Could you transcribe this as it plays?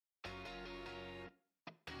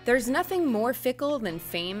There's nothing more fickle than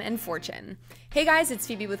fame and fortune. Hey guys, it's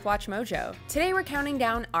Phoebe with WatchMojo. Today we're counting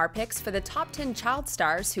down our picks for the top 10 child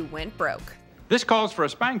stars who went broke. This calls for a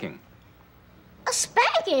spanking. A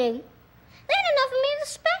spanking? They had enough of me to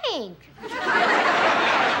spank.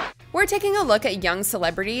 We're taking a look at young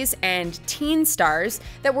celebrities and teen stars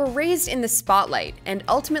that were raised in the spotlight and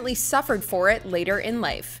ultimately suffered for it later in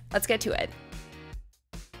life. Let's get to it.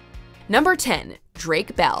 Number 10.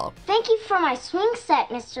 Drake Bell. Thank you for my swing set,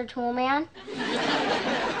 Mr. Toolman.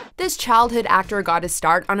 This childhood actor got his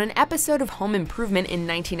start on an episode of Home Improvement in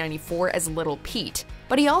 1994 as Little Pete,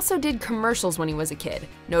 but he also did commercials when he was a kid,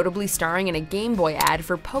 notably starring in a Game Boy ad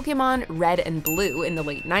for Pokemon Red and Blue in the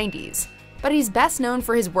late 90s. But he's best known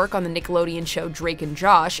for his work on the Nickelodeon show Drake and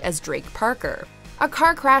Josh as Drake Parker. A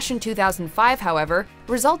car crash in 2005, however,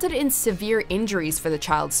 resulted in severe injuries for the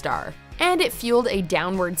child star, and it fueled a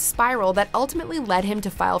downward spiral that ultimately led him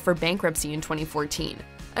to file for bankruptcy in 2014.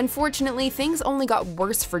 Unfortunately, things only got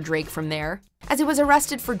worse for Drake from there, as he was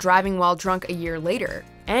arrested for driving while drunk a year later,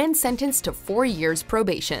 and sentenced to 4 years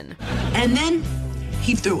probation. And then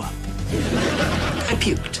he threw up. I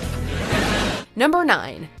puked. Number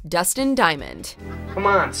 9. Dustin Diamond. Come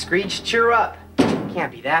on, Screech, cheer up.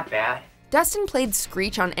 Can't be that bad. Dustin played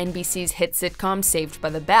Screech on NBC's hit sitcom Saved by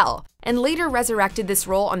the Bell, and later resurrected this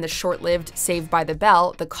role on the short-lived Saved by the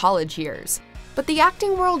Bell: The College Years. But the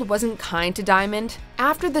acting world wasn't kind to Diamond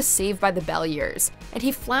after the Saved by the Bell years, and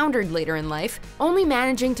he floundered later in life, only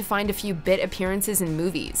managing to find a few bit appearances in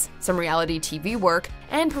movies, some reality TV work,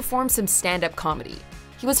 and perform some stand-up comedy.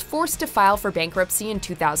 He was forced to file for bankruptcy in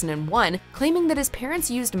 2001, claiming that his parents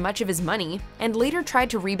used much of his money, and later tried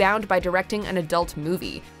to rebound by directing an adult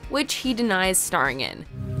movie, which he denies starring in.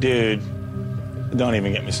 Dude, don't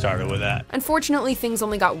even get me started with that. Unfortunately, things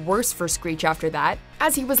only got worse for Screech after that,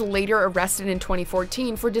 as he was later arrested in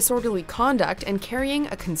 2014 for disorderly conduct and carrying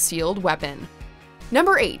a concealed weapon.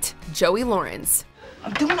 Number 8. Joey Lawrence.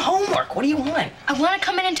 I'm doing homework. What do you want? I want to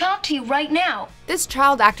come in and talk to you right now. This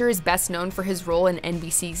child actor is best known for his role in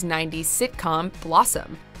NBC's 90s sitcom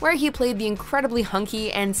Blossom, where he played the incredibly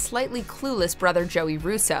hunky and slightly clueless brother Joey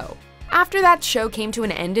Russo. After that show came to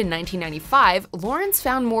an end in 1995, Lawrence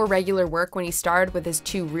found more regular work when he starred with his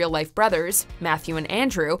two real-life brothers, Matthew and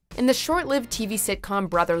Andrew, in the short-lived TV sitcom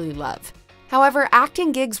Brotherly Love. However,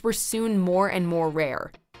 acting gigs were soon more and more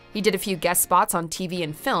rare. He did a few guest spots on TV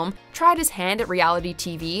and film, tried his hand at reality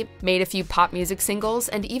TV, made a few pop music singles,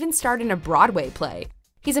 and even starred in a Broadway play.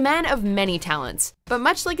 He's a man of many talents, but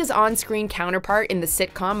much like his on-screen counterpart in the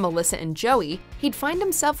sitcom Melissa and Joey, he'd find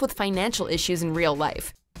himself with financial issues in real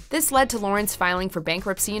life. This led to Lawrence filing for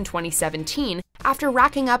bankruptcy in 2017 after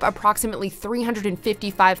racking up approximately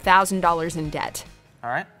 $355,000 in debt. All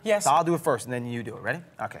right? Yes. So I'll do it first, and then you do it. Ready?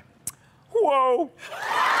 Okay. Whoa!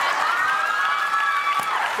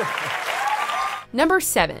 Number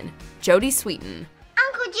 7. Jodie Sweetin.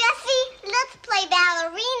 Uncle Jesse, let's play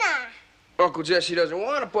ballerina. Uncle Jesse doesn't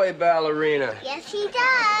want to play ballerina. Yes, he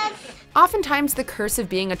does. Oftentimes, the curse of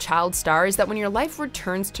being a child star is that when your life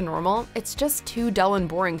returns to normal, it's just too dull and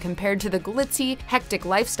boring compared to the glitzy, hectic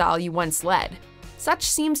lifestyle you once led. Such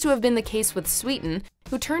seems to have been the case with Sweetin,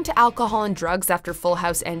 who turned to alcohol and drugs after Full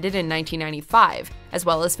House ended in 1995, as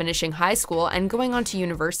well as finishing high school and going on to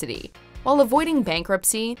university. While avoiding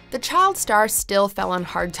bankruptcy, the child star still fell on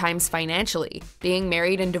hard times financially, being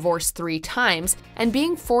married and divorced 3 times, and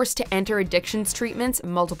being forced to enter addictions treatments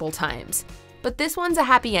multiple times. But this one's a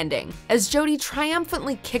happy ending, as Jodie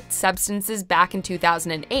triumphantly kicked substances back in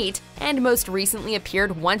 2008, and most recently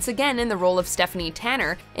appeared once again in the role of Stephanie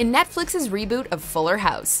Tanner in Netflix's reboot of Fuller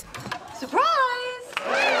House. Surprise!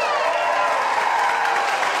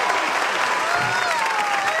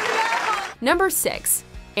 Number 6.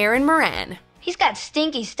 Aaron Moran. He's got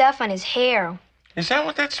stinky stuff on his hair. Is that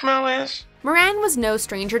what that smell is? Moran was no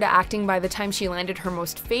stranger to acting by the time she landed her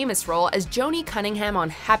most famous role as Joni Cunningham on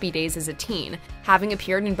Happy Days as a teen, having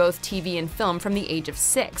appeared in both TV and film from the age of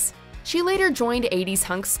 6. She later joined 80s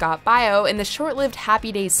hunk Scott Baio in the short-lived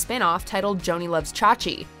Happy Days spin-off titled Joni Loves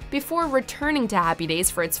Chachi, before returning to Happy Days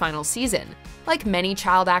for its final season. Like many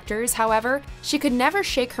child actors, however, she could never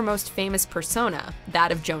shake her most famous persona,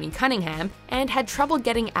 that of Joni Cunningham, and had trouble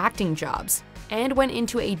getting acting jobs, and went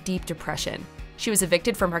into a deep depression. She was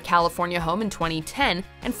evicted from her California home in 2010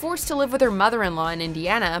 and forced to live with her mother-in-law in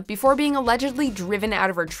Indiana before being allegedly driven out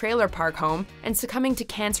of her trailer park home and succumbing to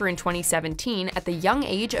cancer in 2017 at the young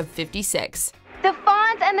age of 56. The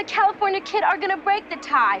Fonz and the California Kid are gonna break the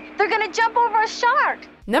tie. They're gonna jump over a shark.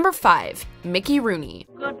 Number 5. Mickey Rooney.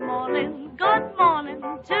 Good morning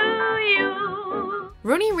to you.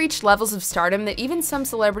 Rooney reached levels of stardom that even some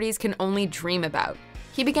celebrities can only dream about.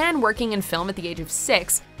 He began working in film at the age of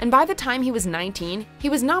 6, and by the time he was 19, he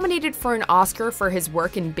was nominated for an Oscar for his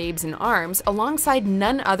work in Babes in Arms alongside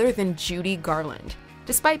none other than Judy Garland.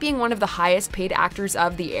 Despite being one of the highest paid actors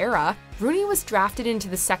of the era, Rooney was drafted into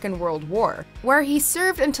the Second World War, where he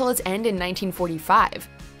served until its end in 1945.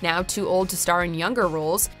 Now too old to star in younger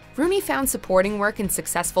roles, Rooney found supporting work in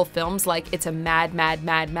successful films like It's a Mad, Mad,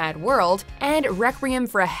 Mad, Mad World and Requiem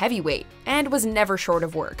for a Heavyweight, and was never short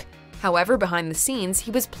of work. However, behind the scenes, he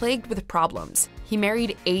was plagued with problems. He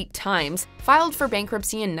married 8 times, filed for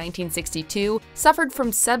bankruptcy in 1962, suffered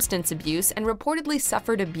from substance abuse, and reportedly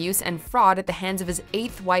suffered abuse and fraud at the hands of his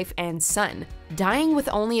 8th wife and son, dying with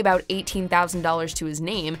only about $18,000 to his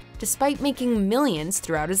name, despite making millions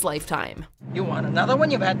throughout his lifetime. You want another one?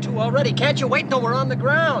 You've had 2 already. Can't you wait till we're on the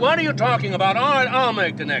ground? What are you talking about? All right, I'll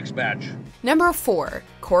make the next batch. Number 4.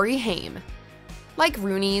 Corey Haim. Like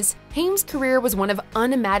Rooney's, Haim's career was one of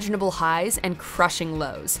unimaginable highs and crushing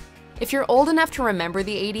lows. If you're old enough to remember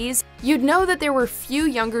the 80s, you'd know that there were few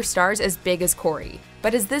younger stars as big as Corey.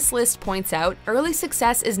 But as this list points out, early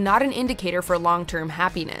success is not an indicator for long-term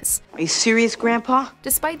happiness. Are you serious, Grandpa?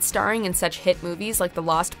 Despite starring in such hit movies like The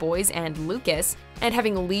Lost Boys and Lucas, and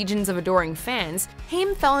having legions of adoring fans,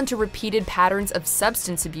 Haim fell into repeated patterns of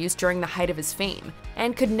substance abuse during the height of his fame,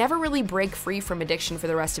 and could never really break free from addiction for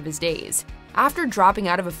the rest of his days. After dropping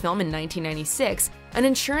out of a film in 1996, an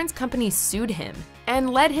insurance company sued him, and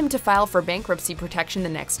led him to file for bankruptcy protection the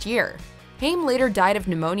next year. Haim later died of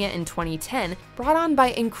pneumonia in 2010, brought on by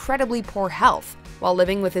incredibly poor health, while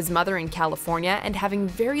living with his mother in California and having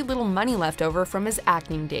very little money left over from his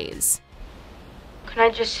acting days. Can I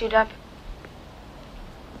just suit up?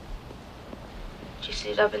 Just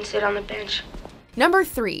suit up and sit on the bench. Number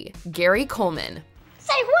 3. Gary Coleman.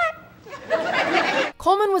 Say what?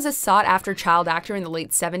 Coleman was a sought-after child actor in the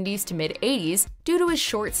late 70s to mid-80s due to his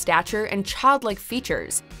short stature and childlike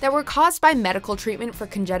features that were caused by medical treatment for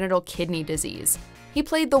congenital kidney disease. He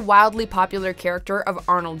played the wildly popular character of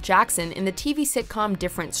Arnold Jackson in the TV sitcom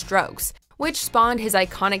Different Strokes, which spawned his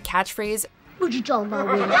iconic catchphrase, What you talking about,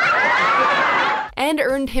 Willie? and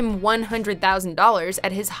earned him $100,000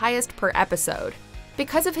 at his highest per episode.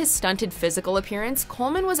 Because of his stunted physical appearance,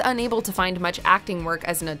 Coleman was unable to find much acting work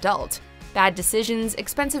as an adult. Bad decisions,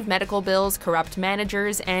 expensive medical bills, corrupt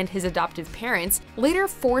managers, and his adoptive parents later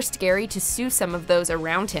forced Gary to sue some of those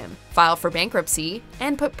around him, file for bankruptcy,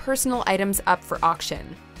 and put personal items up for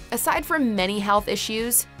auction. Aside from many health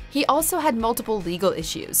issues, he also had multiple legal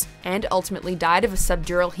issues, and ultimately died of a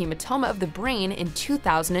subdural hematoma of the brain in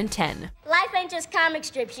 2010. Life ain't just comic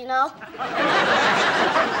strips, you know?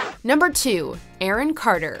 Number 2. Aaron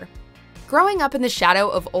Carter. Growing up in the shadow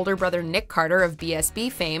of older brother Nick Carter of BSB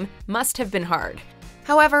fame must have been hard.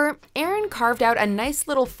 However, Aaron carved out a nice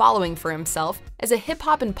little following for himself as a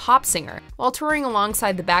hip-hop and pop singer while touring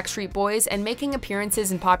alongside the Backstreet Boys and making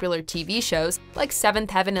appearances in popular TV shows like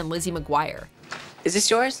Seventh Heaven and Lizzie McGuire. Is this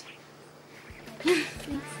yours?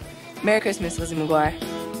 Merry Christmas, Lizzie McGuire.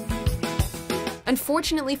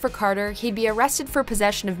 Unfortunately for Carter, he'd be arrested for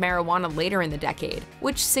possession of marijuana later in the decade,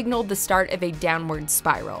 which signaled the start of a downward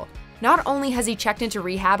spiral. Not only has he checked into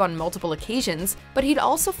rehab on multiple occasions, but he'd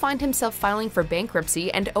also find himself filing for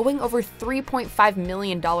bankruptcy and owing over $3.5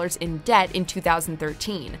 million in debt in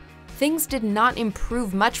 2013. Things did not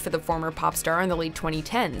improve much for the former pop star in the late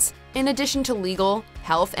 2010s. In addition to legal,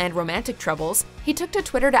 health, and romantic troubles, he took to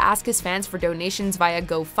Twitter to ask his fans for donations via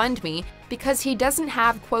GoFundMe because he doesn't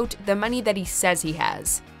have, quote, the money that he says he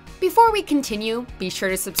has. Before we continue, be sure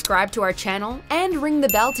to subscribe to our channel and ring the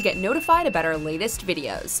bell to get notified about our latest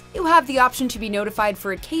videos. You have the option to be notified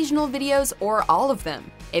for occasional videos or all of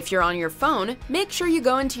them. If you're on your phone, make sure you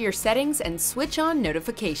go into your settings and switch on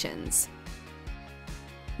notifications.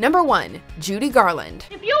 Number 1. Judy Garland.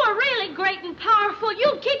 If you were really great and powerful,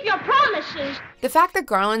 you'd keep your promises. The fact that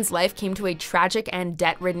Garland's life came to a tragic and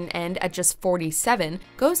debt-ridden end at just 47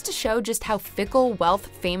 goes to show just how fickle wealth,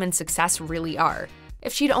 fame, and success really are.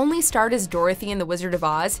 If she'd only starred as Dorothy in The Wizard of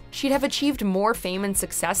Oz, she'd have achieved more fame and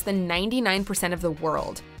success than 99% of the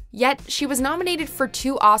world. Yet, she was nominated for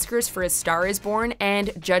 2 Oscars for A Star is Born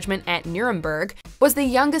and Judgment at Nuremberg, was the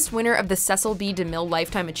youngest winner of the Cecil B. DeMille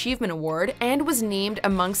Lifetime Achievement Award, and was named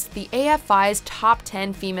amongst the AFI's top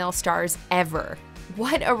 10 female stars ever.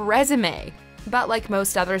 What a resume! But like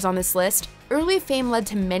most others on this list, early fame led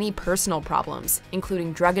to many personal problems,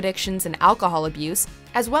 including drug addictions and alcohol abuse,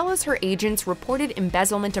 as well as her agent's reported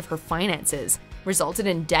embezzlement of her finances, resulted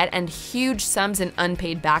in debt and huge sums in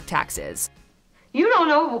unpaid back taxes. You don't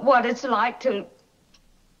know what it's like to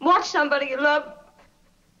watch somebody you love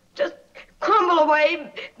just crumble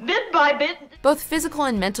away bit by bit. Both physical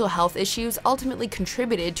and mental health issues ultimately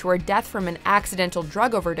contributed to her death from an accidental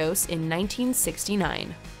drug overdose in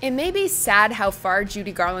 1969. It may be sad how far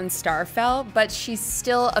Judy Garland's star fell, but she's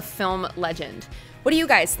still a film legend. What do you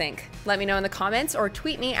guys think? Let me know in the comments or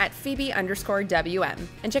tweet me at Phoebe_WM.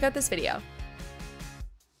 And check out this video.